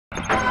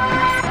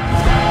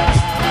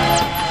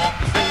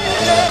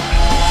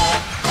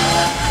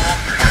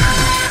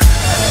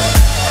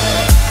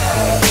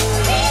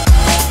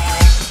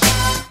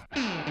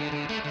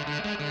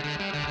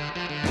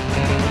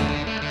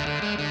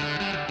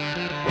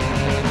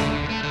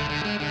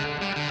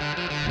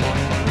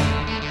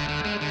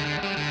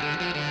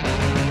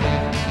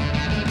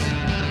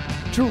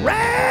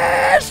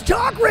Trash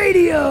Talk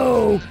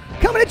Radio,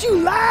 coming at you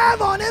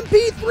live on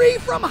MP3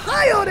 from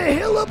high on a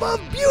hill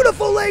above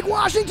beautiful Lake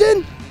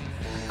Washington.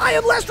 I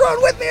am Lestro,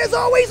 and with me as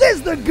always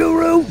is the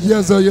Guru.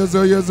 Yes sir, yes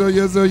sir, yes sir,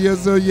 yes sir, yes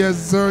sir, yes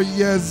sir,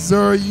 yes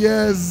sir,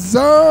 yes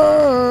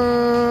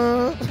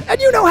sir. And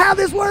you know how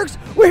this works.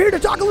 We're here to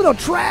talk a little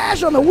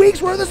trash on the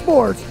week's worth of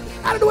sports.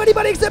 I don't know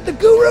anybody except the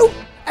Guru,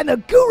 and the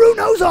Guru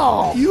knows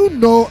all. You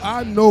know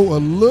I know a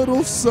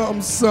little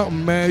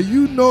something, man.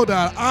 You know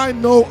that I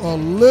know a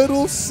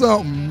little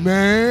something,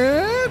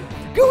 man.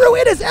 Guru,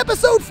 it is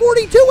episode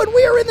 42, and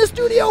we are in the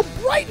studio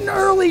bright and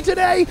early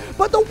today,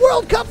 but the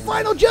World Cup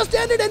final just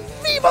ended, and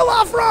vive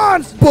la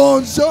France!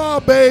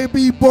 Bonjour,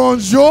 baby,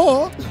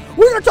 bonjour.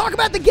 We're going to talk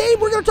about the game,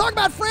 we're going to talk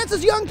about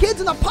France's young kids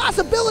and the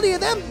possibility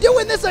of them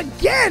doing this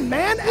again,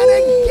 man, and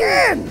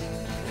again!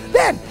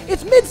 Then,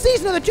 it's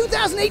mid-season of the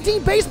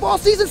 2018 baseball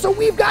season, so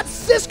we've got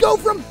CISCO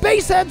from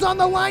BaseHeads on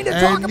the line to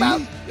talk about.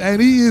 And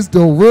he is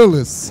the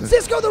realest.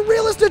 CISCO the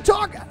Realest to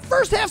talk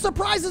first half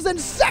surprises and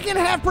second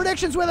half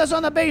predictions with us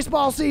on the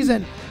baseball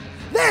season.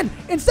 Then,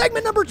 in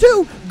segment number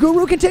 2,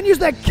 Guru continues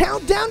the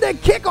countdown to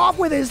kickoff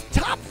with his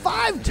top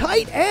 5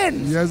 tight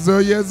ends. Yes sir,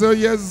 yes sir,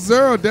 yes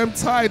sir. Them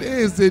tight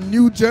ends, the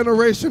new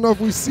generation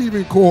of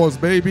receiving corps,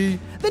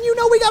 baby. Then you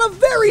know we got a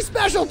very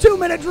special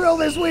 2-minute drill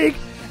this week.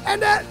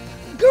 And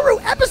Guru,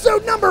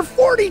 episode number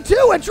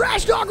 42 at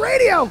Trash Talk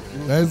Radio.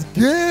 Let's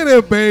get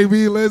it,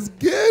 baby. Let's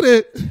get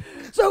it.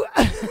 So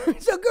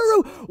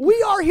Guru,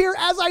 we are here,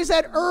 as I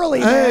said,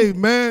 early. Hey,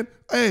 man.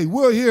 Hey,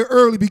 we're here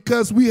early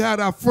because we had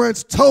our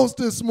French toast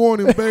this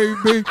morning,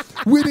 baby.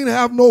 We didn't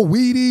have no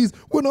Wheaties.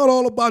 We're not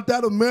all about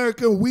that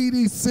American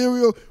Wheaties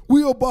cereal.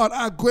 We're about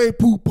our Grey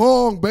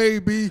Poupon,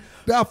 baby.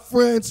 That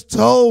French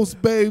toast,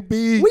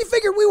 baby. We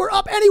figured we were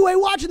up anyway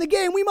watching the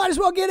game. We might as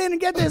well get in and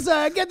get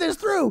this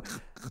through.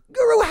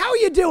 Guru, how are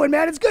you doing,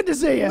 man? It's good to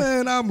see you.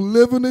 Man, I'm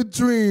living a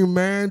dream,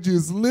 man.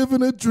 Just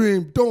living a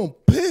dream. Don't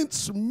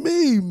pinch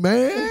me,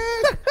 man.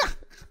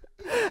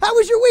 How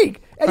was your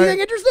week?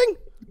 Anything interesting?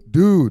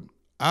 Dude,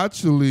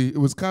 actually, it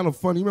was kind of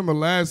funny. You remember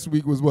last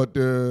week was what,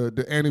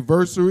 the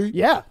anniversary?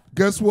 Yeah.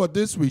 Guess what,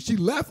 this week? She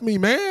left me,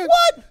 man.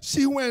 What?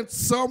 She went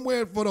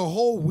somewhere for the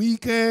whole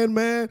weekend,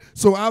 man.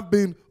 So I've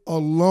been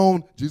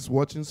alone just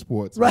watching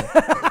sports. Right.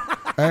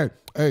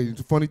 Hey,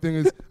 the funny thing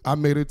is, I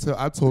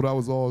told her I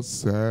was all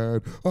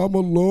sad. I'm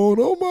alone.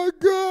 Oh, my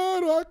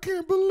God. I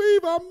can't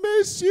believe I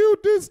miss you,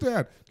 this,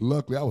 that.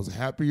 Luckily, I was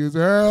happy as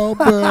hell,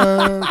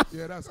 man.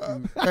 Yeah, that's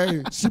good.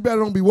 Hey, she better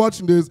don't be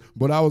watching this,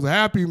 but I was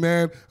happy,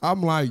 man.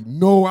 I'm like,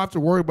 no, I have to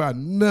worry about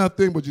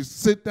nothing but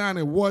just sit down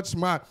and watch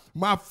my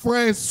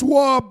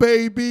Francois,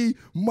 baby.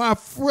 My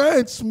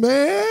French,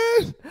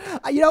 man.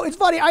 You know, it's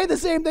funny. I had the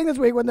same thing this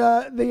week when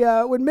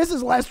when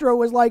Mrs. Lestro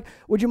was like,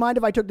 would you mind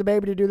if I took the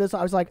baby to do this?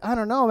 I was like, I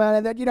don't know, man.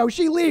 And then, you know,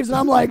 she leaves, and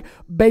I'm like,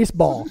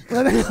 baseball.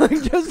 And then,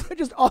 like,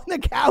 just on the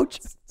couch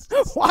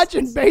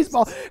watching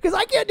baseball, because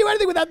I can't do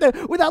anything without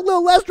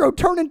little Lestro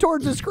turning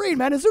towards the screen,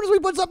 man. As soon as we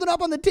put something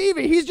up on the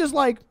TV, he's just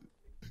like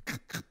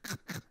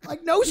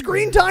no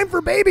screen time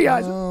for baby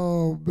eyes.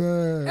 Oh,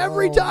 man.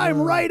 Every time,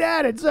 man. Right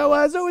at it. So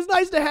it was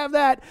nice to have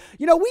that.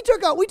 You know, we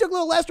took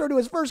little Lestro to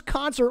his first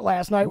concert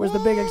last night. Was the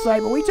big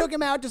excitement. We took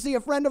him out to see a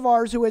friend of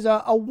ours who is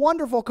a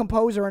wonderful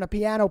composer and a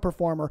piano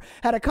performer.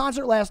 Had a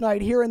concert last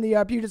night here in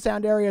the Puget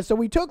Sound area. So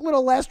we took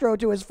little Lestro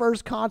to his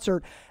first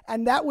concert,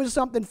 and that was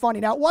something funny.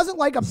 Now, it wasn't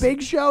like a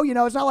big show. You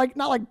know, it's not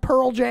like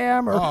Pearl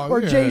Jam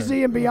or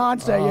Jay-Z and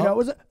Beyonce. You know, it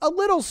was a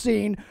little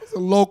scene. It's a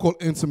local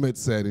intimate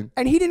setting.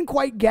 And he didn't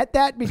quite get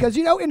that because,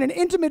 you know, in an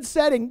intimate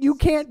setting, you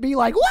can't be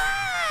like, wah!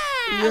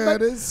 Yeah,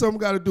 there's something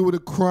got to do with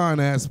the crying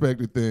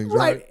aspect of things,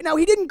 right? Now,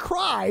 he didn't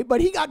cry,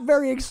 but he got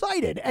very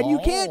excited. And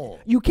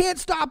you can't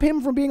stop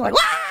him from being like, wah!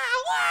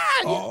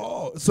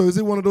 Oh, so is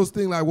it one of those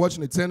things like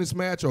watching a tennis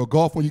match or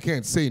golf when you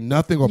can't say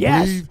nothing or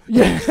breathe?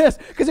 Yes,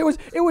 because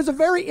it was a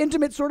very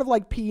intimate sort of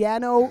like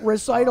piano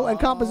recital and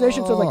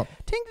composition. So like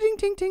ting ting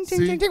ting ting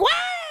ting ting ting.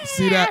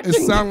 See that? It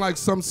sounds like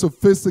some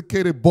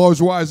sophisticated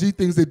bourgeoisie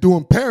things they do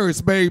in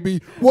Paris,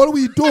 baby. What are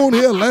we doing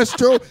here,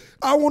 Lestro?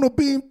 I want to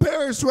be in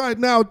Paris right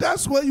now.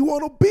 That's where you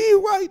want to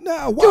be right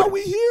now. Why are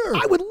we here?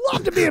 I would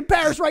love to be in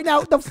Paris right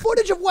now. The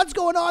footage of what's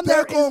going on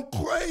They're there going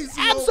crazy.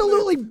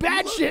 Absolutely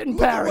batshit in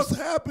Paris. Look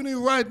what's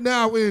happening right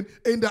now in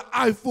the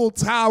Eiffel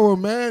Tower,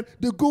 man.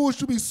 The Guru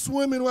should be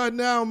swimming right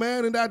now,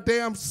 man, in that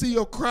damn sea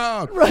of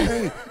crowd. Right.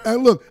 Hey,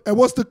 and look, and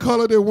what's the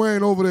color they're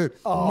wearing over there?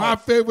 My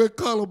favorite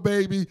color,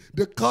 baby.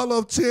 The color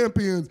of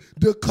champions.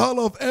 The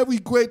color of every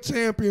great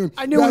champion.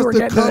 I knew we were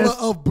getting to this. That's the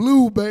color of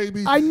blue,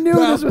 baby. I knew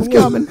this was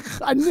coming.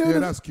 Yeah,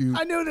 that's cute.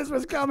 I knew this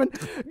was coming.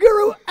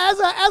 Guru,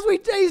 as we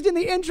teased in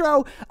the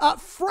intro,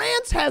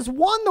 France has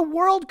won the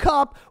World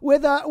Cup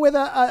with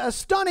a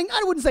stunning,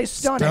 I wouldn't say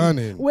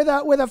stunning. With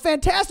a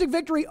fantastic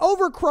victory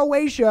over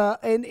Croatia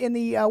in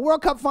the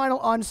World Cup final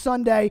on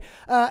Sunday.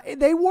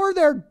 They wore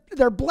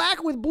their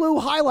black with blue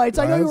highlights.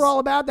 I know you were all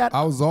about that.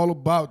 I was all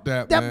about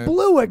that, man. That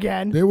blue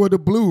again. They were the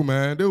blue,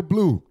 man. They were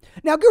blue.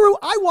 Now, Guru,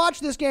 I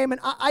watched this game,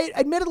 and I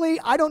admittedly,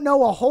 I don't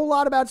know a whole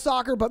lot about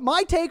soccer, but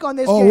my take on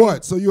this game... Oh,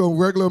 what? So you're a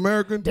regular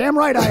American? Damn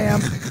right I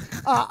am.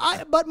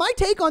 But my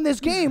take on this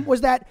game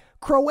was that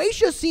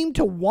Croatia seemed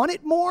to want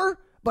it more,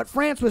 but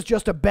France was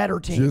just a better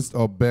team. Just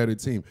a better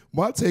team.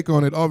 My take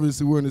on it,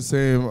 obviously, we're in the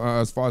same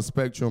as far as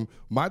spectrum.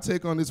 My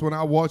take on this, when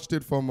I watched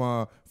it from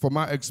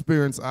my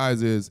experienced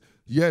eyes, is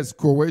yes,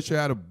 Croatia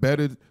had a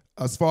better,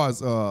 as far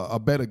as a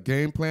better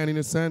game plan in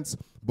a sense,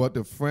 but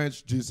the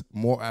French just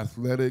more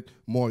athletic,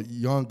 more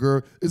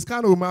younger. It's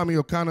kind of remind me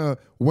of kind of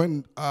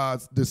when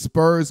the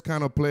Spurs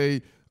kind of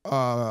play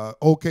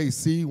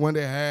OKC when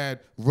they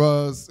had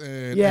Russ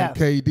and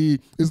KD.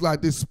 It's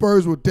like the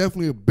Spurs were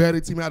definitely a better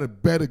team, had a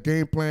better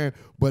game plan,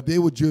 but they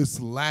were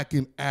just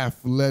lacking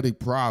athletic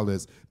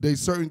prowess. There's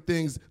certain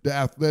things the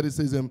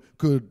athleticism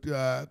could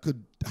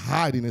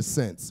hide in a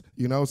sense,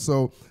 you know?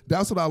 So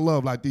that's what I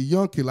love. Like the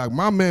young kid, like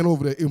my man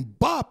over there,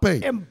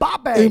 Mbappe,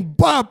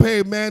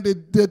 man,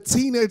 the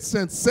teenage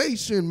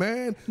sensation,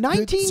 man.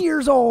 19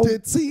 years old. The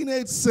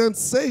teenage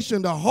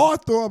sensation, the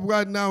heartthrob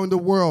right now in the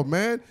world,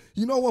 man.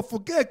 You know what?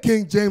 Forget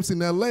King James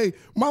in L.A.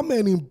 My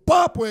man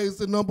Mbappe is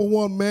the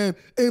 #1 man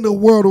in the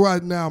world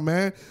right now,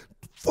 man.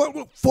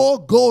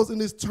 4 goals in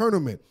this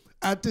tournament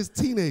at this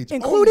teenage.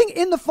 Including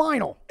in the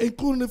final.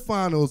 Including the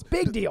finals.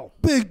 Big deal.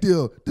 Big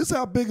deal. This is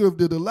how big of a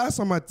deal. The last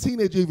time my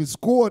teenager even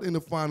scored in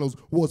the finals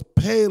was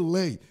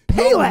Pele.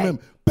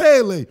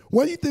 Pele.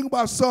 When you think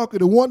about soccer,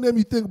 the one name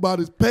you think about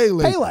is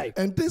Pele.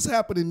 And this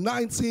happened in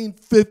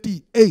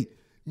 1958.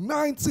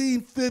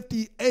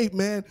 1958,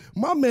 man.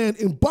 My man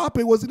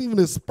Mbappe wasn't even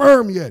a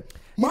sperm yet.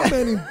 My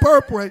man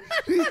Mbappe,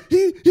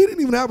 he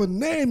didn't even have a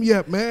name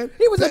yet, man.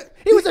 He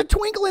was a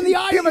twinkle in the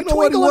eye of a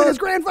twinkle in his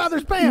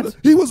grandfather's pants.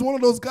 He was one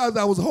of those guys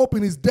that was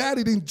hoping his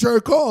daddy didn't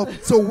jerk off,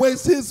 so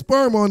waste his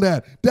sperm on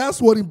that.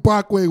 That's what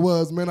Mbappe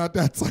was, man, at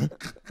that time.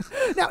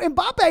 Now,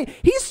 Mbappe,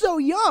 he's so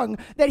young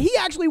that he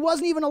actually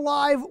wasn't even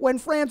alive when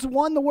France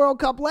won the World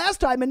Cup last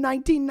time in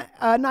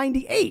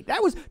 1998.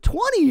 That was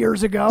 20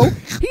 years ago.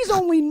 He's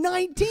only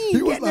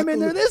 19 getting him in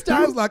there this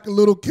time. He was like a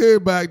little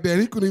kid back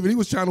then. He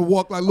was trying to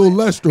walk like little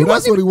Lestro.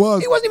 That's what he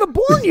was. He wasn't even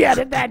born yet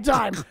at that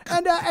time.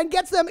 And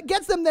gets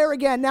them there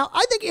again. Now,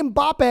 I think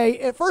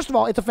Mbappe, first of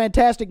all, it's a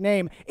fantastic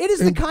name. It is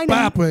the kind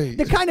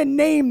of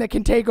name that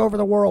can take over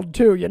the world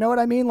too. You know what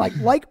I mean? Like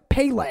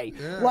Pele.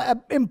 Yeah.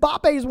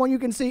 Mbappe is one you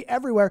can see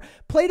everywhere.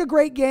 Played a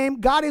great game,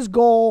 got his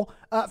goal.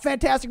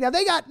 Fantastic. Now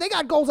they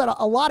got goals out of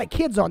a lot of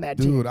kids on that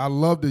team. Dude, I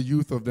love the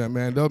youth of them,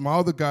 man. My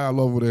other guy I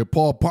love over there,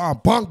 Paul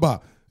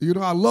Pogba. You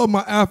know, I love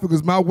my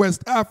Africans, my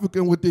West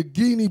African with their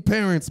Guinea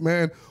parents,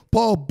 man.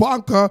 Paul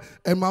Bonka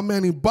and my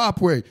man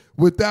Mbappe.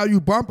 Without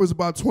you, Bumper's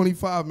about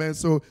 25, man.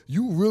 So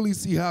you really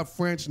see how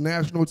French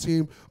national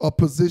team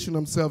position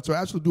themselves to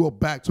actually do a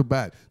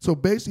back-to-back. So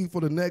basically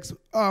for the next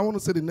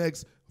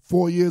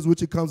 4 years,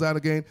 which it comes out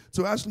again,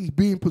 to actually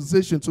be in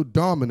position to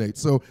dominate.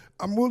 So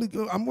I'm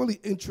really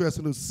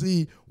interested to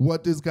see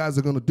what these guys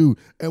are going to do.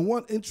 And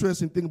one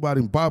interesting thing about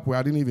Mbappe,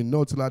 I didn't even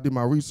know till I did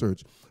my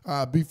research.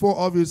 Before,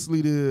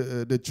 obviously,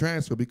 the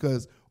transfer,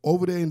 because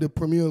over there in the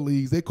Premier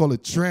Leagues, they call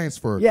it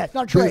transfer. Yeah, it's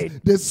not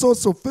trade. They're so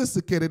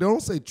sophisticated. They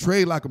don't say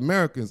trade like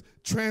Americans.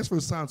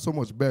 Transfer sounds so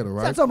much better,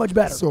 right? That's so much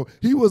better. So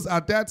he was,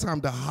 at that time,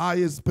 the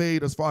highest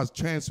paid as far as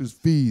transfers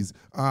fees.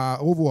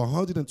 Over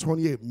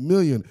 $128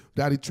 million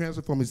that he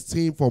transferred from his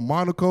team for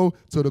Monaco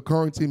to the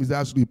current team he's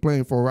actually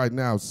playing for right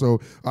now. So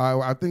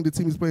I think the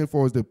team he's playing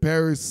for is the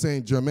Paris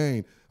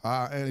Saint-Germain.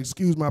 And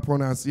excuse my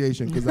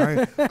pronunciation because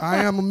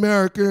I am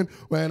American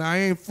and I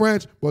ain't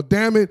French. But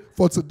damn it,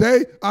 for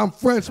today, I'm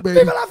French, baby.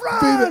 Vive la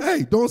France!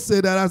 Hey, don't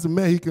say that as a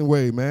Mexican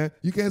way, man.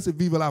 You can't say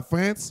Vive la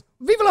France.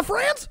 Vive la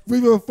France?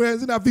 Vive la France.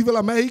 Isn't that Vive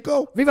la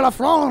Mexico? Vive la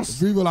France.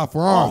 Vive la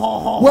France.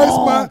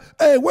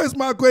 Where's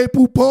my great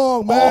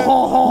poupon,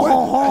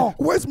 man?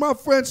 Where's my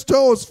French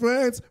toast,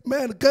 France?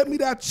 Man, get me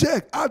that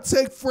check. I'll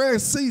take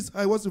francs.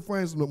 Hey, what's the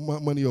France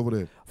money over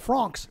there?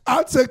 Francs.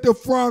 I'll take the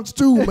francs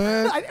too,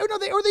 man.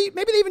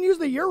 Maybe they even use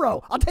the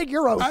euro. I'll take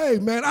euros. Hey,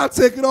 man, I'll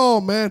take it all,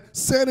 man.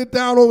 Send it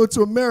down over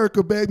to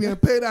America, baby,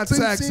 and pay that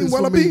taxes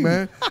for me,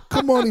 man.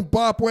 Come on,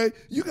 Mbappe.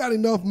 You got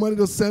enough money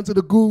to send to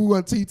the guru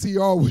on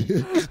TTR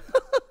with.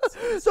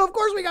 So, of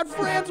course, we got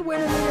France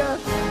winning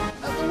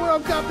the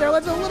World Cup there.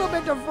 Let's a little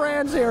bit to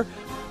France here.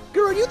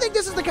 Guru, do you think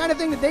this is the kind of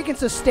thing that they can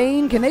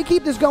sustain? Can they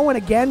keep this going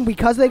again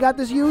because they got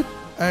this youth?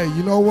 Hey,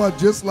 you know what?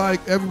 Just like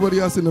everybody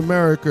else in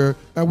America,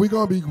 and we're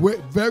going to be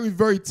very,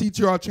 very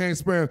TTR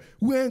transparent,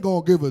 we ain't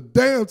going to give a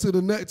damn to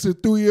the next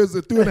 3 years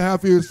or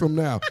 3.5 years from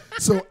now.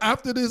 So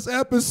after this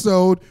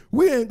episode,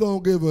 we ain't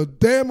going to give a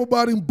damn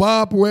about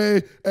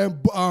Mbappe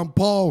and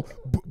Paul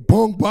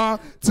Pogba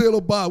till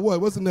about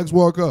what's the next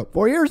World Cup?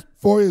 4 years.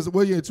 4 years.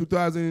 What year?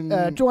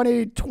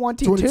 2022.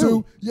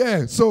 22.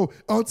 Yeah. So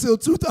until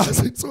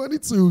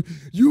 2022,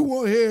 you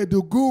won't hear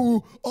the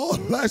guru or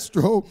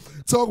Lestro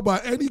talk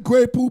about any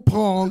great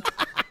poupon,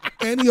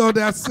 any of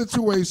that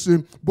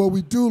situation. But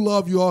we do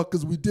love you all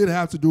because we did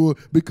have to do it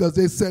because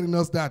they're sending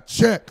us that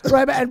check.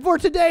 Right. And for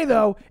today,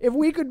 though, if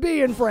we could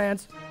be in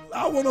France,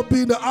 I want to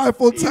be in the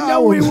Eiffel Tower. You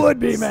know we would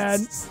be,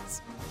 man.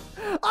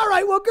 All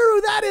right, well,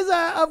 Guru, that is,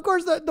 of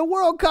course, the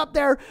World Cup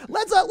there.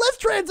 Let's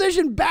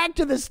transition back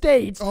to the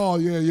States. Oh,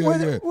 yeah.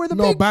 Where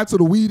the Back to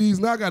the Wheaties.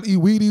 Now I got to eat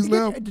Wheaties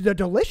now. They're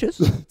delicious.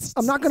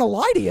 I'm not going to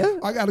lie to you.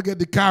 I got to get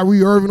the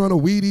Kyrie Irving on the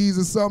Wheaties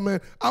or something,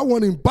 man. I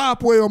want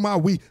Mbappe on my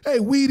Wheaties. Hey,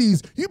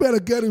 Wheaties, you better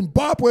get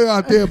Mbappe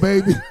out there,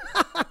 baby.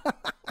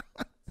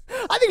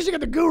 I think you should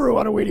get the Guru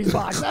on a Wheaties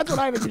box. That's what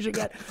I think you should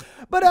get.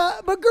 But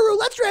Guru,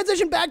 let's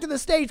transition back to the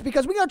States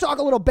because we're going to talk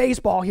a little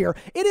baseball here.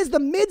 It is the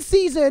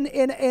midseason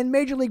in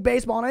Major League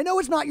Baseball, and I know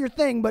it's not your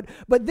thing, but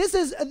this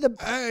is the...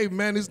 Hey,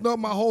 man, it's not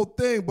my whole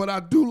thing, but I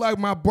do like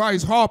my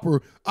Bryce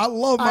Harper. I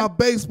love my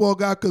baseball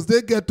guy because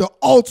they get the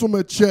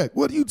ultimate check.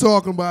 What are you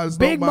talking about? It's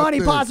big not my money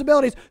thing.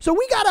 Possibilities. So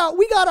we got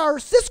our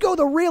CISCO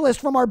the Realest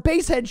from our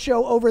BaseHeads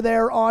show over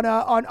there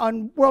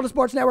on World of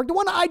Sports Network, the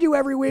one I do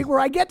every week where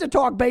I get to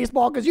talk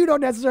baseball because you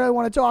don't necessarily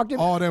want to talk to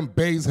all them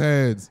base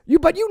heads.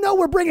 But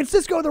we're bringing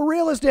CISCO the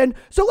Realest in.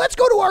 So let's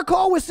go to our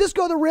call with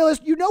CISCO the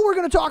Realest. We're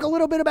going to talk a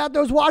little bit about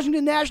those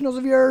Washington Nationals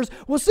of yours.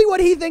 We'll see what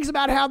he thinks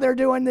about how they're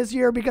doing this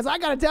year because I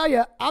got to tell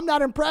you, I'm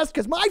not impressed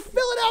because my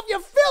Philadelphia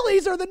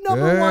Phillies are the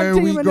number one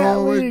team in that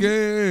league.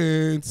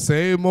 Again.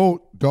 Same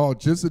old dog,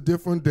 just a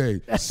different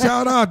day.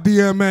 Shout out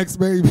DMX,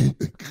 baby.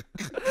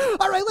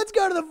 All right, let's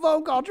go to the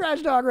phone call.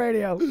 Trash Talk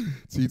Radio.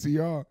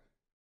 TTR.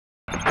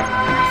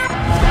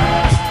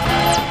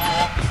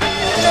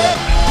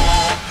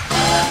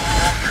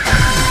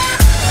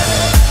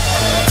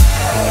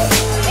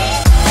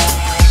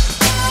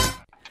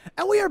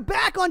 And we are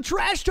back on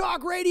Trash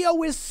Talk Radio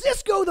with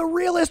CISCO the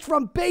Realest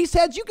from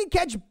BaseHeads. You can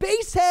catch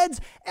BaseHeads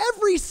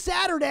every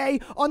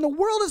Saturday on the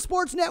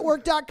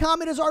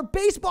worldofsportsnetwork.com. It is our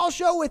baseball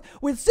show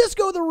with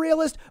CISCO the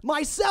Realest,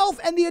 myself,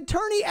 and the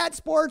attorney at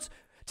sports.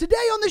 Today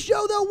on the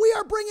show, though, we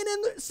are bringing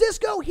in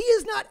CISCO. He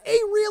is not a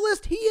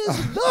realist. He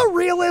is the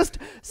realist.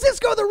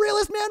 CISCO the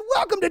Realest, man.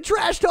 Welcome to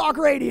Trash Talk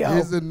Radio.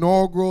 His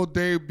inaugural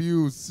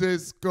debut,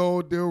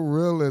 CISCO the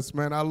Realest,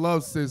 man. I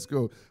love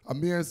CISCO.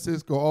 Me and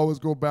CISCO always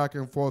go back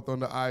and forth on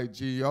the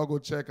IG. Y'all go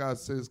check out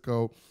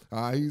CISCO.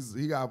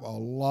 He got a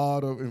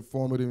lot of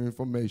informative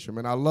information,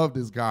 man. I love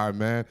this guy,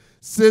 man.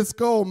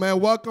 CISCO, man,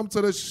 welcome to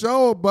the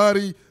show,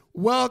 buddy.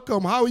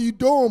 Welcome. How are you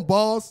doing,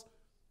 boss?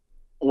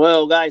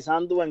 Well, guys,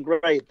 I'm doing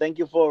great. Thank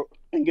you for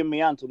bringing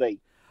me on today.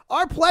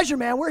 Our pleasure,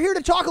 man. We're here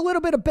to talk a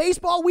little bit of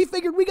baseball. We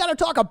figured we got to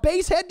talk a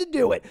base head to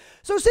do it.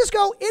 So,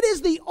 CISCO, it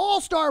is the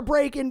All-Star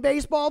break in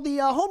baseball. The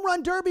Home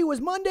Run Derby was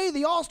Monday.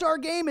 The All-Star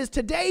game is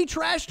today,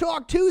 Trash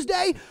Talk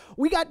Tuesday.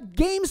 We got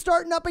games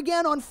starting up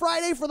again on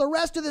Friday for the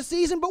rest of the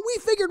season, but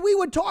we figured we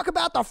would talk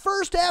about the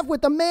first half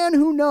with the man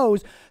who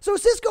knows. So,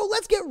 CISCO,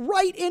 let's get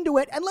right into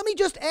it. And let me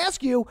just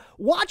ask you,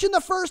 watching the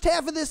first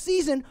half of this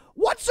season,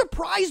 what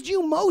surprised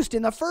you most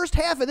in the first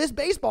half of this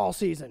baseball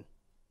season?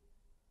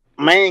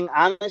 Man,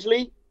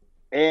 honestly,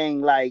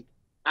 and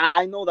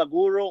I know the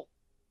Guru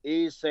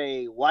is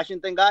a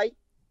Washington guy.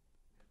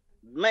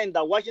 Man,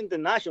 the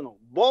Washington National,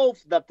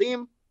 both the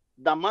team,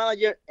 the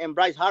manager, and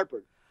Bryce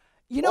Harper.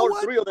 You know all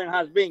what? three of them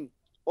has been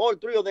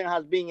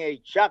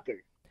a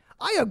shocker.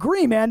 I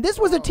agree, man. This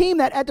was a team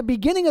that at the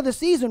beginning of the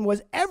season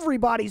was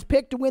everybody's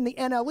pick to win the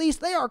NL East.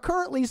 They are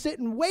currently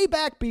sitting way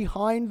back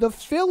behind the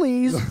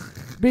Phillies.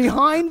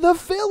 Behind the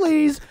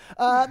Phillies.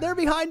 They're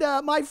behind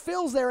my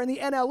Phils there in the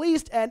NL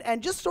East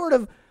and just sort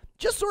of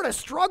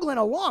struggling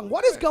along.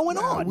 What is going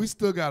on? We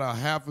still got a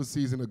half a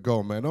season to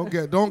go, man.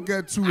 Don't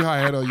get too high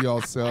ahead of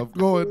yourself.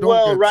 Go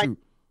ahead.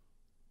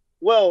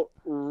 Well,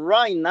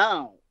 right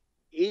now,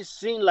 it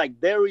seems like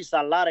there is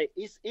a lot of.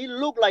 It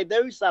looked like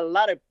there is a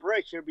lot of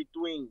pressure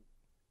between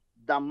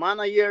the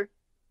manager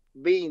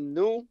being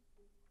new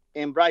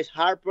and Bryce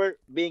Harper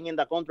being in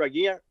the contract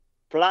year,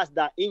 plus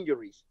the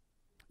injuries.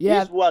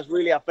 Yeah, This was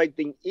really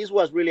affecting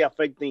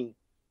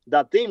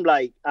the team.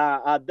 Like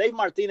Dave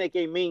Martinez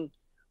came in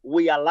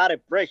with a lot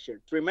of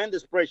pressure,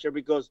 tremendous pressure,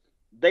 because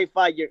they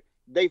fired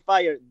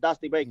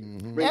Dusty Baker.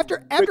 Mm-hmm.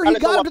 After he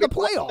got into the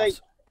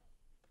playoffs.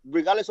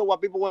 Regardless of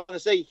what people want to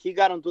say, he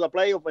got into the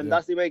playoff, and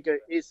Dusty Baker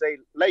is a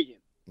legend.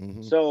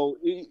 Mm-hmm. So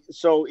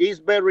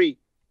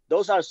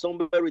those are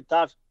some very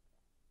tough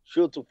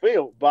shoes to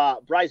fill.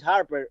 But Bryce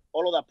Harper,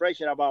 all of the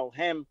pressure about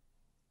him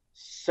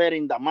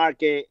setting the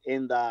market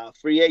in the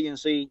free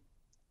agency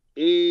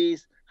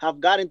have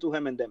gotten to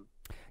him and them.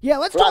 Yeah,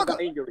 let's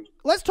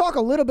talk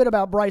a little bit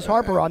about Bryce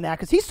Harper on that,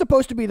 because he's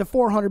supposed to be the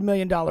 $400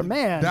 million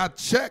man. That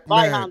check,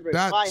 man. 500.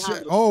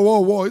 Check. Oh,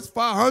 whoa. It's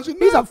 500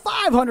 now? He's a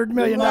 $500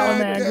 million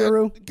man,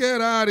 Guru.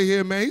 Get out of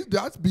here, man.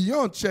 That's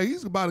beyond check.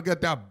 He's about to get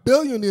that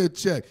billionaire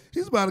check.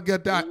 He's about to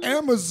get that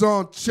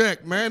Amazon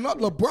check, man. Not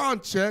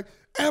LeBron check.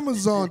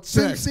 Amazon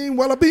check. Seen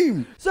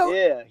Beam. So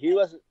yeah, he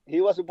was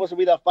supposed to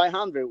be the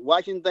 500.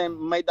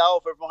 Washington made the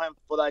offer for him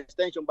for the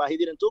extension, but he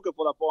didn't took it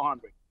for the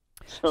 400.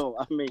 So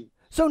I mean.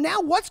 So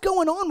now what's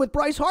going on with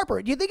Bryce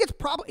Harper? Do you think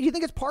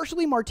it's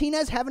partially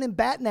Martinez having him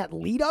bat in that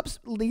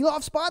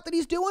leadoff spot that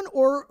he's doing,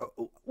 or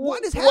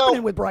what is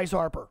happening with Bryce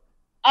Harper?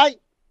 I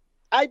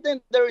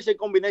think there is a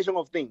combination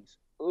of things.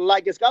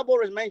 Like Scott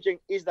Boras mentioned,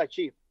 is the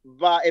chief.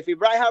 But if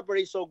Bryce Harper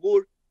is so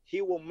good,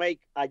 he will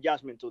make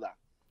adjustment to that.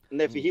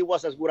 And if he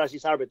was as good as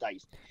he's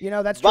advertised.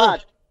 That's true.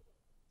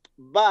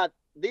 But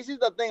this is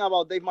the thing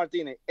about Dave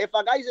Martinez. If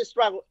a guy is a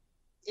struggle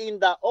in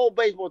the old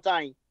baseball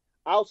time,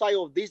 outside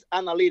of this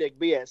analytic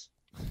BS,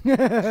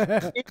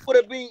 it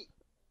would be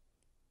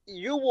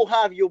you will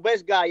have your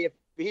best guy if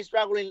he's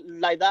struggling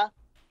like that,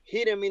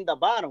 hit him in the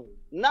bottom,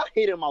 not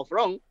hit him out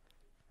front.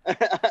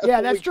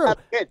 Yeah, that's true.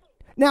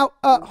 Now,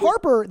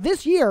 Harper,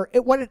 this year,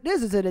 what it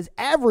is that his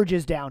average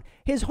is down.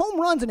 His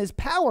home runs and his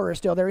power are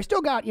still there. He's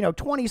still got,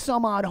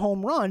 20-some-odd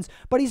home runs,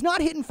 but he's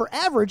not hitting for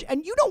average,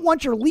 and you don't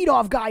want your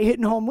leadoff guy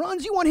hitting home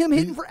runs. You want him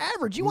hitting for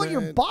average. You want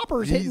your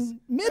boppers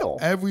hitting middle.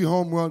 Every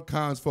home run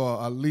counts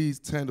for at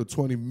least 10 to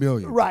 20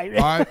 million. Right.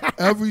 All right?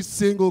 Every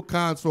single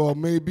counts for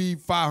maybe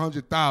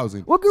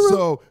 500,000. Well, Guru,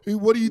 so,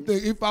 what do you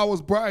think? If I was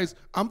Bryce,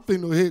 I'm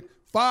thinking to hit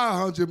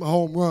 500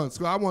 home runs.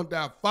 So I want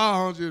that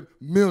 500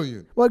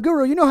 million. Well,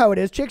 Guru, you know how it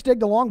is. Chicks dig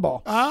the long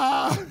ball. But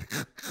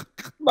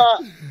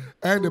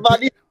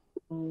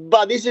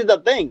this is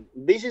the thing.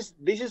 This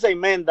is a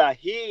man that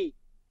he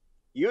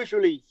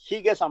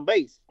gets on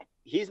base.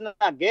 He's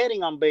not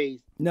getting on base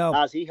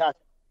as he has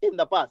in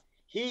the past.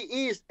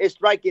 He is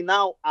striking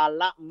out a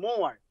lot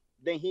more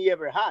than he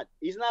ever had.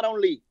 It's not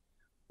only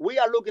we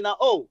are looking at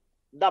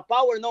the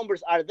power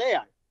numbers are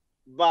there,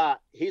 but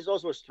he's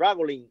also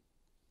struggling.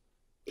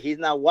 He's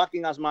not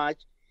walking as much.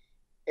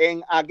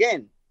 And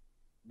again,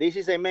 this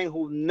is a man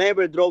who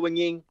never drove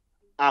in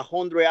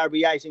 100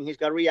 RBIs in his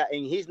career,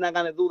 and he's not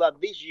gonna do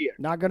that this year.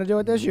 Not gonna do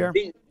it this year.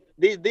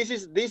 This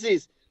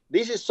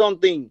is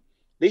something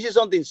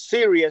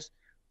serious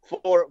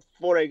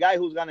for a guy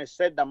who's gonna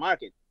set the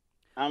market.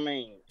 I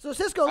mean, so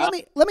Cisco, let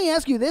me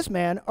ask you this,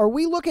 man. Are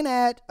we looking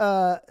at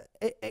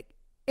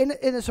in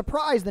a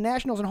surprise? The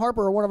Nationals and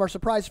Harper are one of our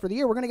surprises for the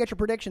year. We're gonna get your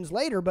predictions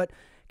later, but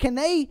can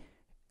the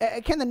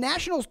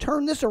Nationals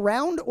turn this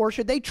around, or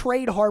should they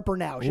trade Harper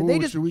now? Should they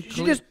just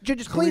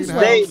clean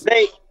slates?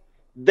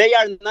 They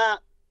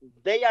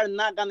are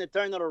not gonna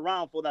turn it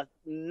around for that.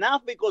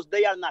 Not because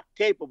they are not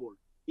capable.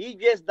 It's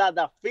just that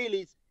the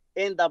Phillies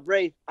and the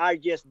Braves are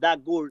just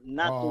that good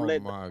not to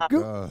let them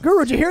happen.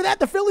 Guru, did you hear that?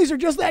 The Phillies are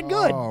just that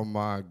good. Oh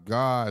my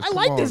God! I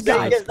like this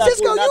guy.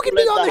 Cisco, you can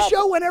be on the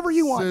show whenever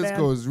you want, man.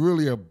 Cisco is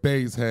really a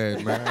base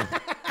head, man.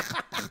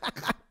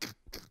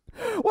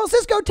 Well,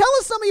 Cisco, tell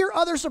us some of your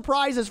other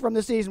surprises from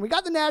the season. We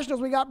got the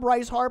Nationals, we got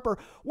Bryce Harper.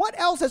 What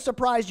else has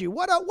surprised you?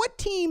 What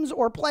teams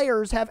or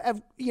players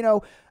have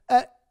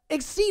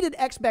exceeded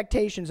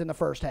expectations in the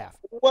first half?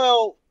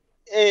 Well,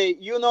 a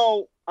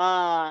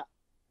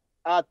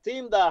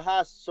team that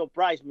has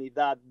surprised me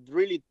that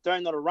really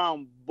turned it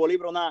around,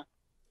 believe it or not,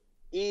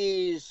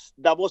 is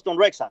the Boston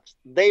Red Sox.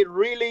 They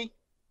really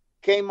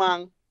came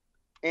on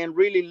and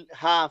really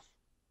have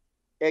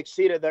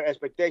exceeded their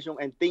expectation,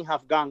 and things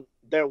have gone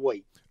their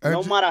way.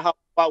 No matter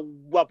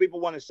what people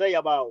want to say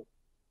about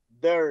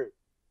their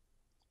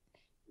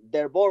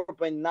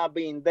bullpen not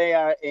being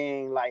there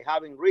and like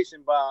having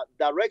reason, but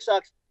the Red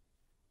Sox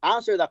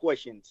answered the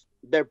questions.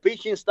 Their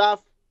pitching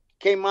staff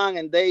came on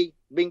and they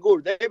been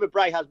good. David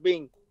Price has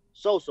been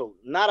so-so,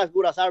 not as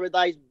good as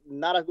advertised,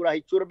 not as good as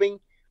he should have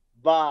been,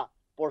 but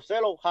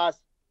Porcello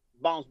has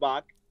bounced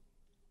back.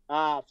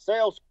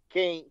 Sales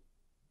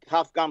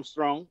have come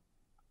strong,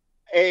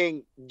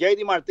 and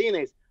JD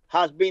Martinez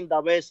has been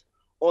the best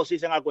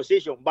all-season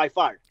acquisition by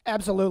far.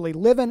 Absolutely.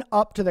 Living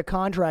up to the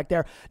contract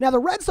there. Now, the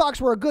Red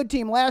Sox were a good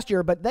team last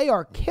year, but they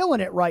are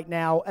killing it right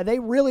now. They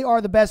really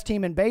are the best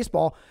team in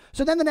baseball.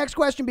 So then the next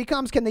question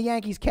becomes, can the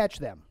Yankees catch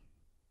them?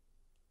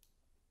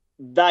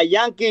 The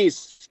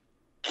Yankees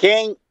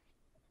can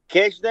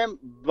catch them,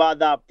 but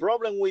the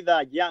problem with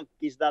the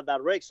Yankees is that the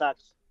Red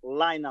Sox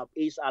lineup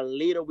is a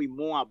little bit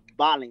more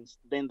balanced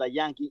than the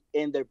Yankees,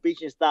 and their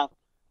pitching staff,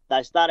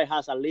 the starter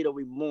has a little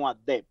bit more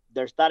depth.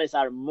 Their starters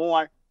are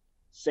more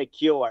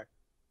secure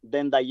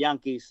than the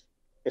Yankees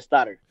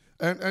starter.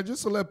 And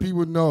just to let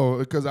people know,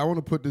 because I want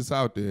to put this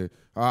out there,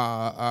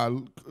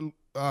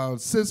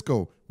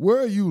 Cisco,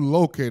 where are you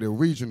located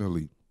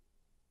regionally?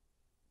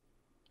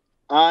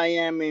 I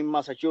am in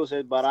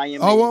Massachusetts, but I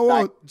am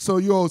so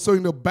you're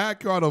in the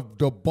backyard of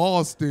the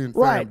Boston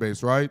fan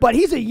base, right? But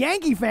he's a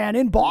Yankee fan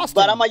in Boston.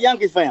 But I'm a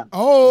Yankees fan.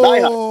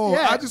 Oh,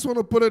 yeah. I just want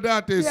to put it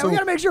out there. Yeah, so we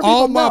got to make sure people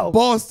all my know.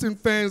 Boston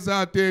fans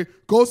out there,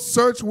 go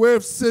search where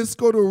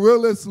CISCO the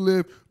Realest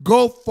live.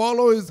 Go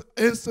follow his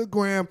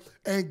Instagram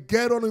and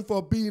get on him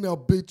for being a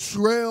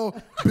betrayal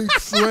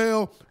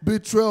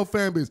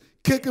fan base.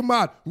 Kick him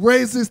out.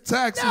 Raise his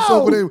taxes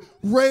over there.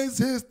 Raise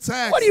his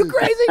taxes. What are you,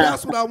 crazy?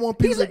 That's what I want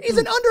people to do. He's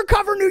an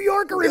undercover New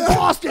Yorker in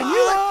Boston.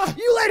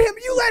 You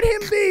let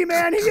him be,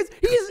 man.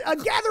 He's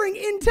gathering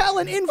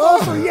intel and info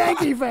for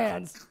Yankee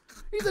fans.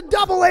 He's a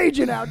double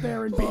agent out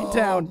there in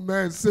B-Town. Oh,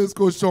 man,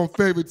 Cisco's showing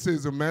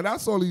favoritism, man.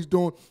 That's all he's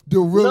doing. The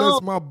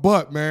realest my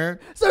butt, man.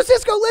 So,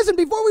 Cisco, listen,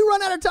 before we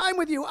run out of time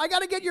with you, I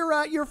got to get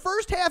your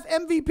first half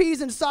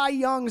MVPs and Cy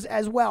Youngs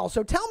as well.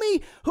 So tell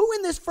me who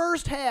in this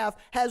first half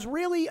has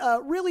really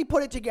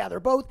put it together,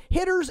 both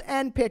hitters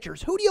and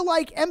pitchers. Who do you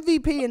like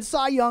MVP and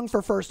Cy Young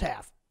for first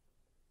half?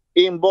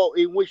 In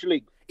which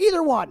league?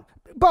 Either one.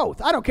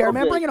 Both. I don't care,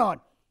 man. Bring it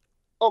on.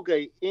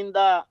 Okay. In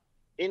the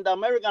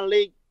American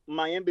League,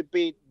 my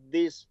MVP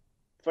this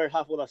first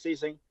half of the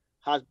season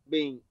has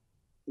been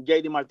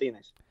JD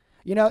Martinez.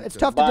 You know, it's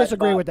tough to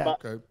disagree with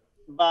that.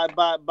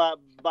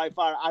 By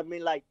far, I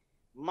mean, like,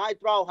 Mike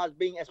Trout has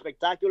been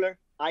spectacular.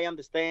 I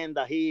understand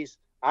that he's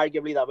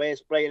arguably the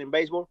best player in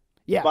baseball.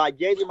 Yeah. But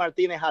JD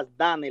Martinez has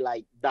done it,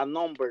 like, the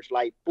numbers,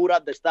 like, put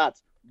out the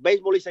stats.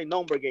 Baseball is a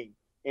number game.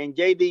 And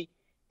JD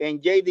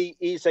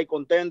is a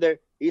contender.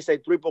 He's a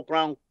Triple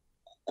Crown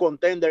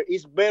contender.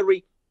 It's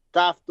very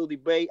tough to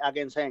debate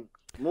against him.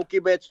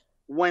 Mookie Betts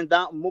went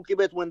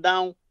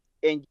down,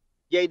 and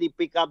JD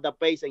picked up the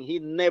pace, and he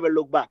never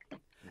looked back.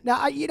 Now,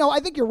 I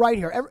think you're right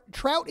here.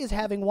 Trout is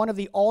having one of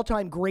the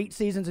all-time great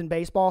seasons in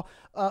baseball,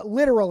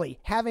 literally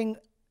having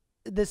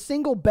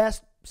the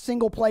best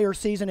single-player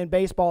season in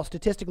baseball,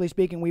 statistically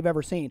speaking, we've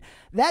ever seen.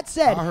 That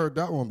said... I heard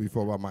that one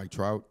before about Mike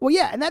Trout. Well,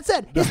 yeah, and that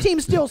said, his team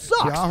still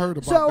sucks. Yeah, I heard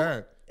about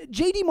that.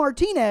 JD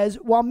Martinez,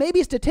 while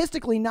maybe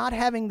statistically not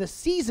having the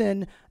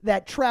season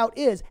that Trout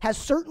has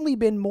certainly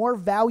been more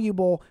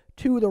valuable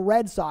to the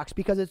Red Sox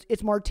because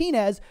it's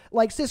Martinez,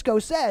 like CISCO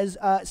says,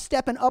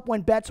 stepping up when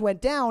Betts went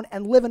down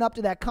and living up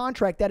to that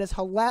contract that has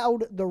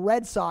allowed the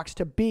Red Sox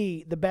to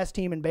be the best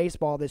team in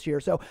baseball this year.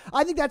 So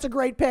I think that's a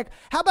great pick.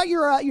 How about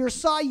your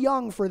Cy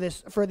Young for the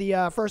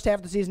first half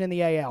of the season in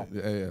the AL?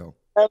 The AL.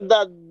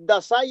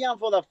 The Cy Young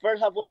for the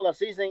first half of the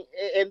season,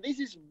 and this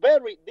is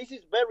very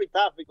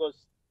tough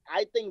because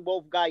I think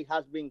both guys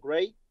has been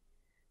great.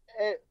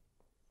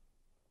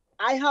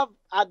 I have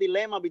a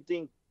dilemma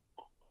between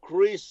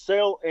Chris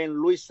Sale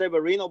and Luis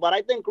Severino, but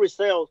I think Chris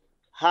Sale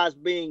has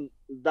been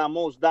the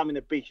most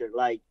dominant pitcher,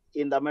 like,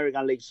 in the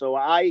American League.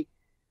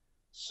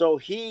 So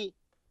he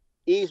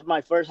is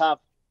my first half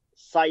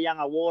Cy Young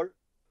award.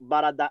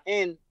 But at the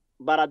end,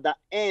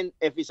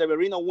 if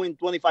Severino win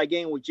 25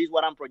 games, which is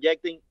what I'm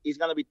projecting, it's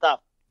gonna be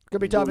tough.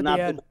 Could be tough at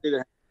the end.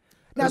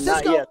 Now,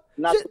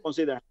 not to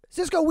consider.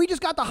 CISCO, we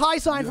just got the high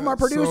sign from our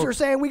producer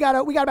saying we got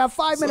about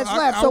 5 minutes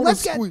left. So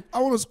let's get. I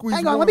want to squeeze.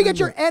 Hang on, let me get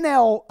your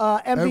NL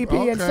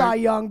MVP and Cy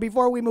Young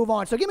before we move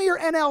on. So give me your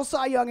NL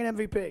Cy Young and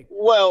MVP.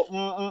 Well,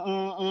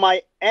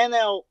 my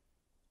NL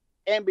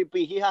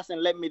MVP, he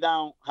hasn't let me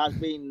down, has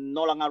been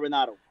Nolan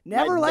Arenado.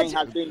 Never lets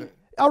you.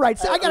 All right,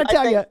 so I got to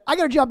tell you, I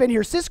got to jump in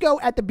here. CISCO,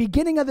 at the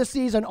beginning of the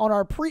season, on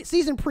our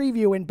season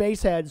preview in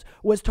BaseHeads,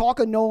 was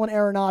talking Nolan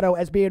Arenado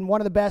as being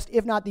one of the best,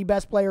 if not the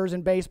best players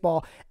in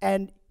baseball,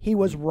 and he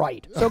was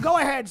right. So go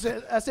ahead,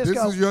 CISCO. This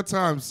is your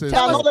time, Cis.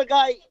 Another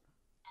guy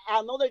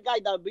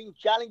that's been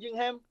challenging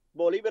him,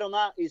 believe it or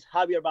not, is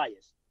Javier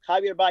Baez.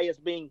 Javier Baez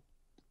been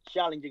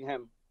challenging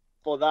him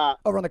for that.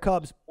 Over on the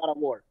Cubs. That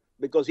award.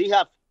 Because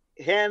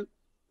him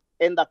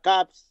and the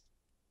Cubs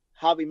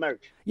have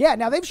emerged. Yeah,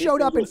 now they've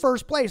showed up in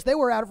first place. They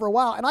were out for a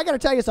while. And I got to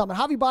tell you something.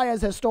 Javi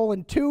Baez has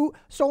stolen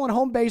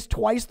home base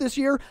twice this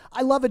year.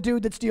 I love a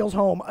dude that steals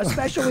home,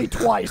 especially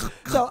twice.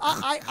 So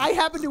I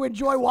happen to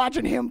enjoy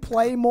watching him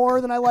play more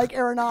than I like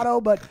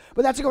Arenado, but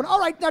that's a good one. All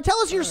right, now tell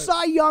us your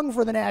Cy Young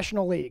for the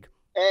National League.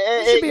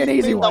 This should be an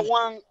easy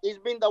one. It's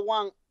been the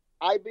one.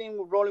 I've been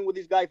rolling with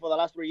this guy for the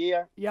last 3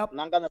 years. Yep. And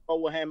I'm going to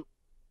roll with him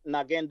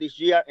again this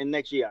year and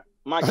next year.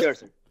 Mike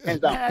Scherzer. Hands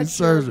down.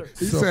 Scherzer.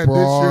 He said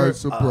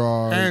this year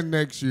and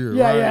next year.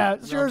 Yeah.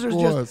 Scherzer's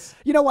just,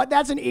 you know what?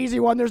 That's an easy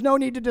one. There's no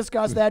need to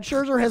discuss that.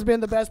 Scherzer has been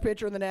the best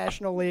pitcher in the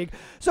National League.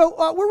 So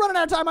we're running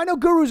out of time. I know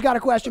Guru's got a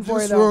question for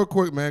you, though. Just real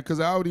quick, man, because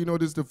I already know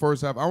this is the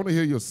first half. I want to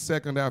hear your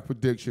second half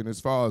prediction as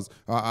far as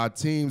our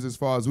teams, as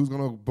far as who's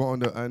going to go on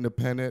the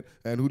independent,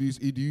 and who do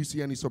you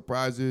see any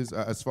surprises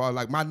as far as,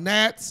 like, my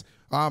Nats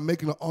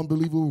making an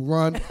unbelievable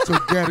run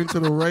to get into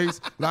the race.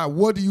 Like,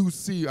 what do you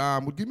see?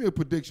 Give me a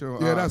prediction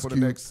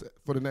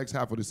for the next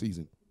half of the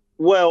season.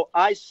 Well,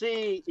 I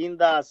see in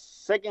the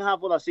second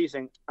half of the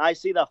season, I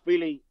see the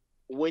Philly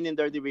winning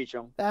their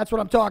division. That's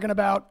what I'm talking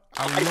about.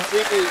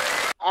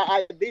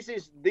 This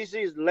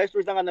is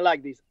Lester's not gonna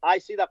like this. I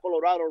see the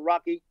Colorado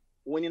Rocky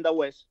winning the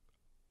West.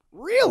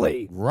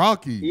 Really?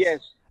 Rockies?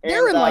 Yes.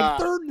 They're in like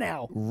third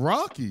now.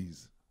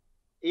 Rockies?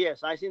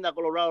 Yes, I see the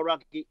Colorado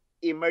Rocky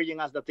emerging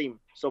as the team,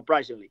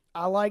 surprisingly.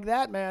 I like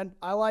that, man.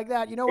 I like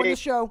that. You know, in the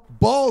show,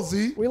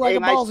 ballsy. We like a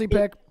ballsy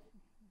pick.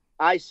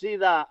 I see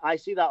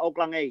the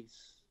Oakland A's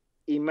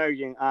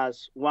emerging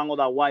as one of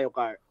the wild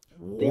card.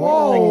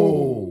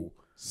 Whoa!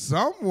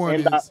 Someone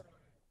is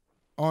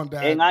on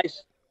that.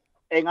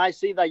 And I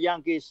see the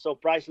Yankees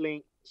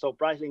surprisingly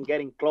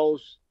getting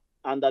close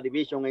on the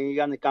division, and it's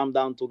gonna come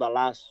down to the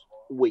last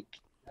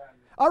week.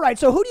 All right.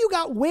 So who do you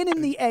got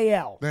winning the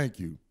AL? Thank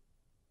you.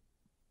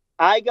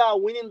 I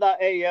got winning the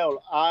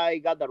AL. I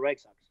got the Red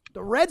Sox.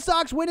 The Red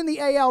Sox winning the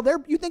AL.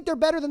 You think they're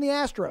better than the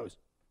Astros?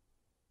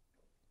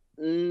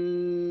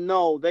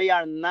 No, they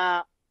are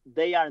not.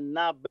 They are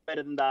not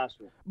better than the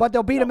Astros. But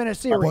they'll beat them in a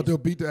series. But they'll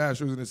beat the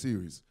Astros in a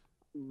series.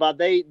 But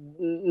I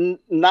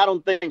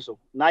don't think so.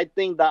 I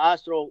think the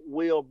Astros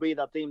will be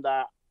the team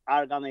that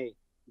are gonna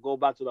go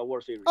back to the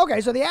World Series.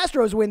 Okay, so the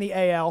Astros win the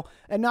AL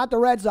and not the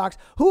Red Sox.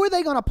 Who are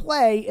they going to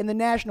play in the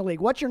National League?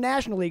 What's your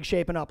National League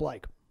shaping up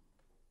like?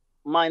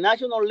 My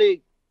National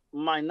League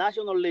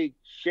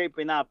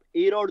shaping up.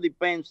 It all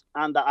depends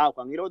on the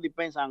outcome. It all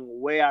depends on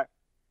where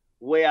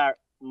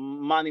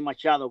Manny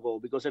Machado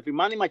goes. Because if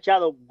Manny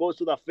Machado goes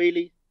to the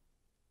Phillies,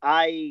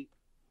 I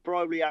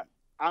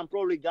I'm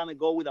probably gonna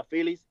go with the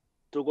Phillies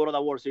to go to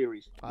the World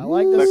Series. I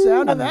like the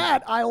sound of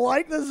that. I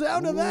like the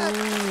sound of that.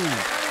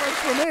 That works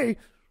for me.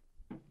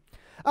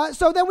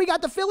 So then we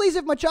got the Phillies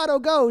if Machado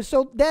goes.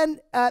 So then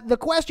the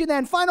question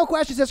then, final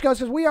question, Cisco,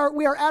 because we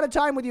are out of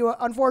time with you,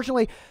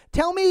 unfortunately.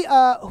 Tell me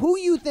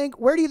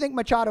where do you think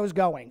Machado is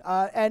going?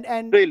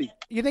 And Philly.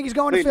 You think he's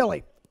going to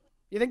Philly?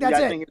 You think that's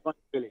I it? think he's going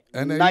to Philly.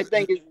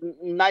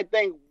 And I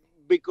think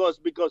because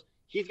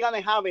he's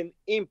gonna have an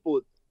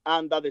input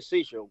on the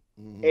decision,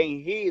 and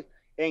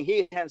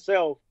he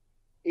himself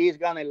is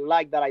gonna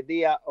like that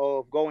idea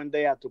of going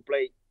there to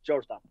play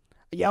shortstop.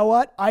 You know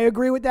what? I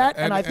agree with that,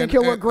 and I think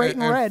he'll look great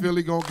in red.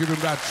 Philly gonna give him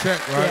that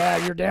check, right?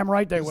 Yeah, you're damn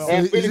right they will.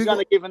 And Philly's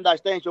gonna give him that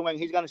extension when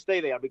he's gonna stay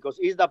there because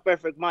he's the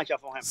perfect matchup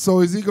for him. So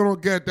is he gonna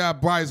get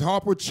that Bryce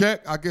Harper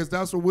check? I guess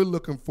that's what we're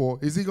looking for.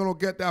 Is he gonna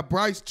get that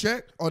Bryce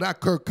check or that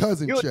Kirk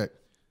Cousins check?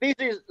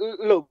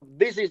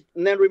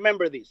 Now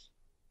remember this.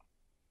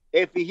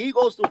 If he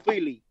goes to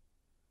Philly,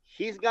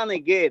 he's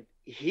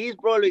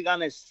probably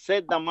gonna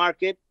set the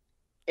market,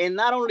 and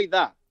not only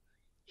that,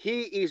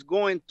 he is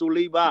going to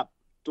live up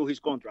to his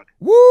contract.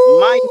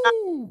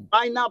 Woo!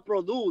 Might not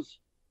produce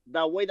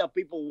the way that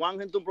people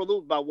want him to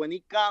produce, but when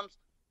it comes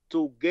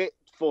to get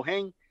for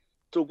him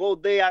to go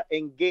there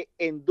and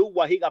do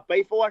what he got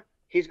paid for,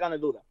 he's gonna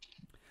do that.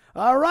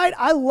 All right,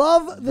 I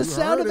love the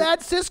sound of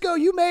that. Cisco,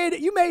 you made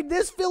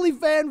this Philly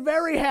fan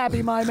very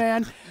happy, my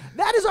man.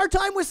 That is our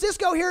time with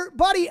Cisco here,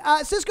 buddy.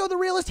 Cisco the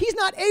Realist. He's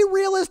not a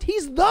realist.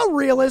 He's the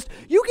realist.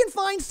 You can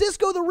find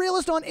Cisco the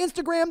Realist on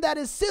Instagram. That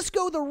is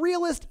Cisco the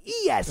Realist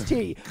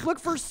EST. Look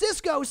for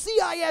Cisco,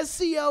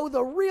 CISCO,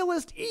 the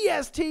Realist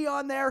EST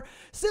on there.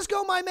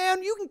 Cisco, my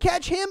man, you can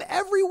catch him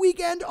every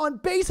weekend on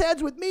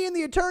Baseheads with me and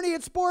the attorney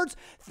at sports.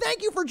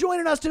 Thank you for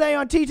joining us today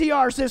on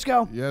TTR,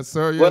 Cisco. Yes,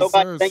 sir. Yes,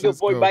 sir. Thank you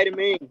for inviting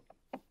me.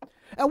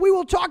 And we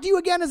will talk to you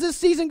again as this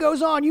season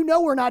goes on. You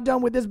know we're not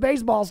done with this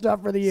baseball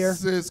stuff for the year.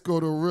 Cisco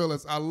the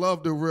Realest. I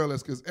love the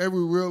Realest because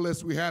every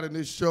realist we had in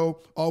this show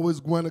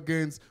always went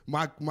against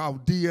my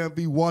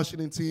DMV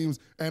Washington teams,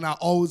 and I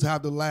always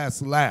have the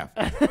last laugh.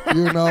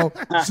 You know,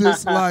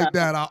 just like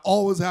that. I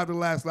always have the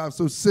last laugh.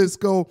 So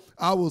Cisco,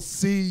 I will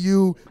see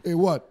you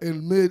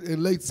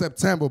in late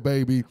September,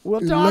 baby.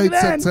 We'll talk late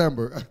then.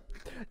 September.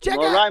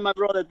 All right, my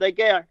brother. Take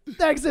care.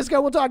 Thanks,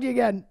 Cisco. We'll talk to you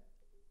again.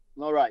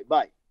 All right.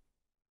 Bye.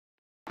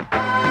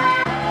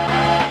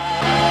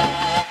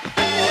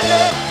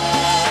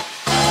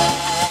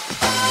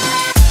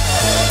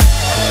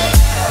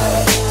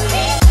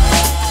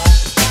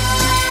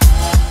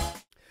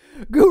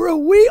 Guru,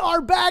 we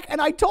are back, and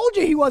I told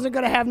you he wasn't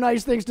going to have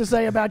nice things to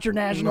say about your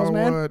Nationals, you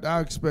know man. What? I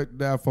expect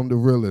that from the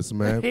Realist,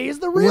 man. He's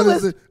the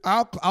Realist.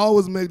 I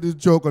always make this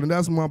joke on it.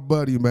 That's my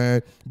buddy,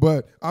 man.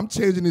 But I'm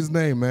changing his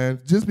name,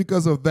 man, just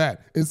because of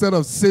that. Instead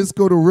of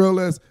Cisco the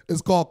Realist,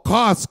 it's called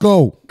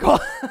Costco.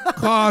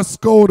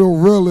 Costco the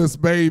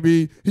Realist,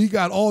 baby. He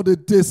got all the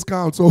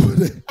discounts over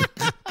there.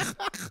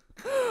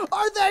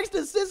 Our thanks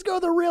to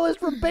Cisco the Realist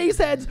from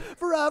Baseheads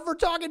for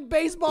talking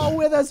baseball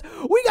with us.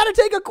 We got to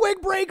take a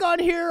quick break on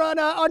here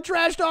on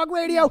Trash Talk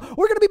Radio.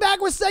 We're going to be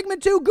back with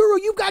segment 2.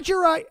 Guru, you've got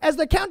your as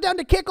the countdown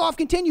to kickoff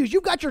continues,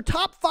 you've got your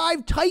top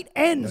 5 tight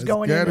ends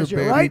going in this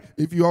year, right?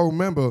 If you all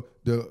remember,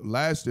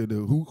 last year,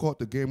 who caught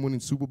the game-winning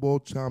Super Bowl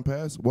time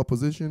pass? What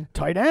position?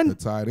 Tight end. The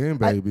tight end,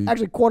 baby.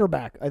 Actually,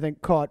 quarterback. I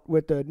think caught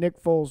with the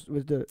Nick Foles.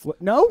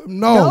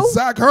 No,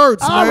 Zach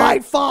Ertz. All man.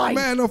 right, fine.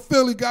 Man, the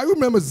Philly guy. You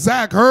remember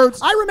Zach Ertz?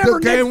 I remember the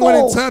Nick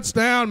game-winning Foles.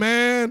 touchdown,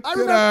 man.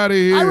 Get out of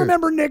here. I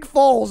remember Nick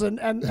Foles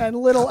and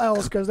little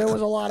else because there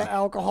was a lot of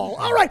alcohol.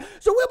 All right,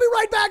 so we'll be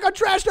right back on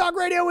Trash Talk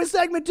Radio with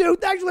segment 2.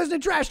 Thanks for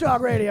listening to Trash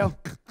Talk Radio.